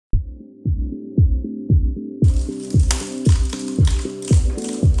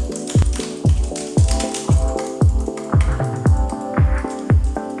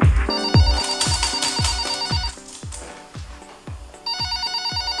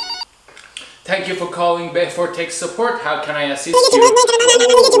Thank you for calling Behfor Tech-Support. How can I assist you?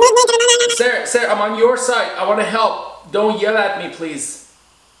 Sir, I'm on your side. I want to help. Don't yell at me, please.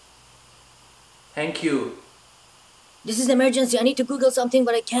 Thank you. This is emergency. I need to Google something,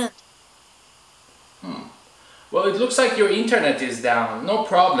 but I can't. Well, it looks like your internet is down. No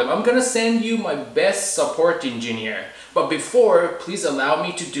problem. I'm gonna send you my best support engineer. But before, please allow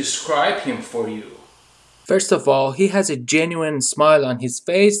me to describe him for you. First of all, he has a genuine smile on his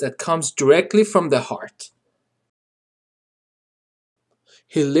face that comes directly from the heart.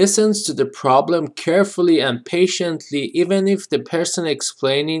 He listens to the problem carefully and patiently, even if the person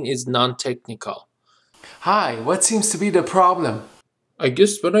explaining is non-technical. Hi, what seems to be the problem? I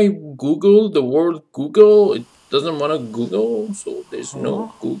guess when I Google the word Google, it doesn't want to Google, so there's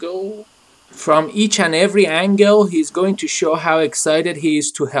no Google. From each and every angle, he's going to show how excited he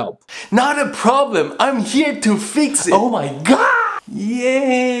is to help. Not a problem. I'm here to fix it. Oh my god!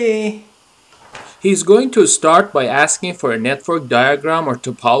 Yay! He's going to start by asking for a network diagram or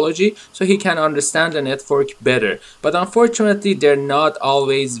topology so he can understand the network better. But unfortunately, they're not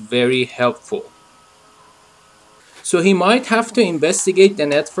always very helpful. So he might have to investigate the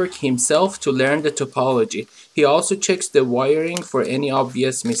network himself to learn the topology. He also checks the wiring for any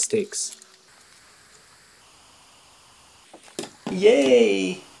obvious mistakes.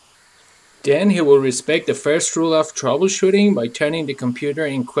 Yay! Then he will respect the first rule of troubleshooting by turning the computer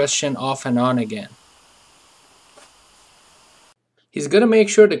in question off and on again. He's gonna make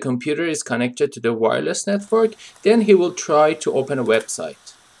sure the computer is connected to the wireless network, then he will try to open a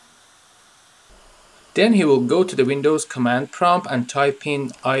website. Then he will go to the Windows command prompt and type in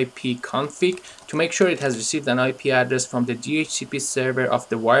ipconfig to make sure it has received an IP address from the DHCP server of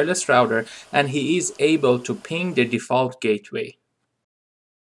the wireless router and he is able to ping the default gateway.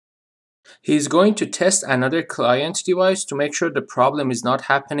 He is going to test another client device to make sure the problem is not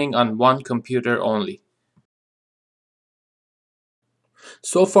happening on one computer only.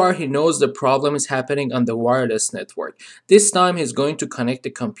 So far, he knows the problem is happening on the wireless network. This time, he's going to connect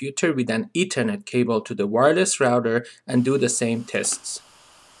the computer with an Ethernet cable to the wireless router and do the same tests.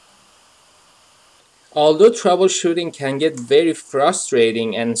 Although troubleshooting can get very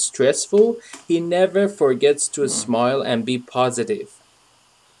frustrating and stressful, he never forgets to smile and be positive.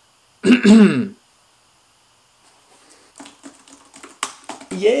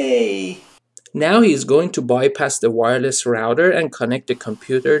 Yay! Now he is going to bypass the wireless router and connect the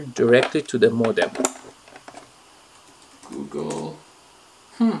computer directly to the modem. Google.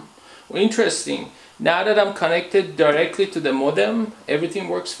 Well, interesting. Now that I'm connected directly to the modem, everything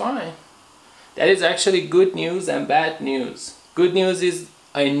works fine. That is actually good news and bad news. Good news is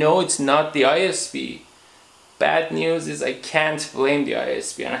I know it's not the ISP. Bad news is I can't blame the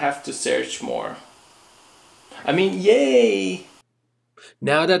ISP and I have to search more. I mean, yay!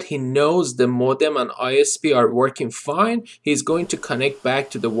 Now that he knows the modem and ISP are working fine, he's going to connect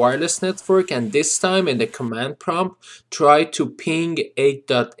back to the wireless network and this time in the command prompt, try to ping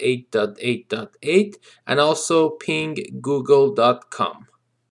 8.8.8.8 and also ping google.com.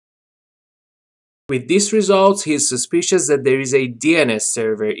 With these results, he is suspicious that there is a DNS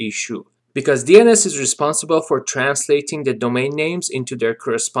server issue, because DNS is responsible for translating the domain names into their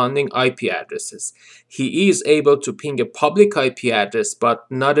corresponding IP addresses. He is able to ping a public IP address but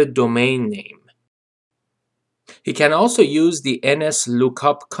not a domain name. He can also use the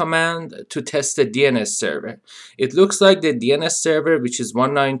nslookup command to test the DNS server. It looks like the DNS server, which is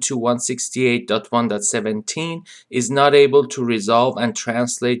 192.168.1.17, is not able to resolve and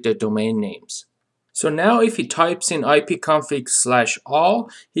translate the domain names. So now if he types in ipconfig/all,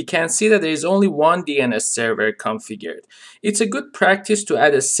 he can see that there is only one DNS server configured. It's a good practice to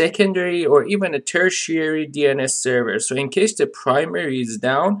add a secondary or even a tertiary DNS server, so in case the primary is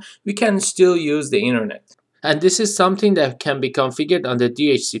down, we can still use the internet. And this is something that can be configured on the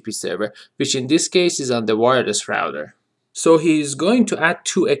DHCP server, which in this case is on the wireless router. So he is going to add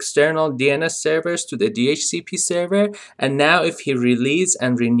two external DNS servers to the DHCP server, and now if he release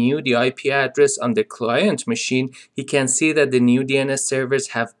and renew the IP address on the client machine, he can see that the new DNS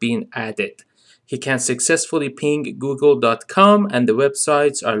servers have been added. He can successfully ping google.com and the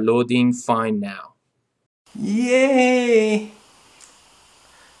websites are loading fine now. Yay!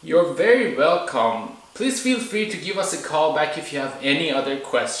 You're very welcome. Please feel free to give us a call back if you have any other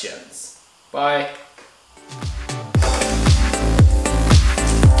questions. Bye.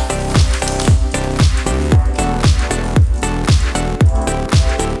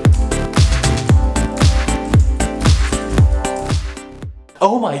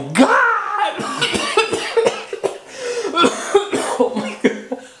 Oh my god!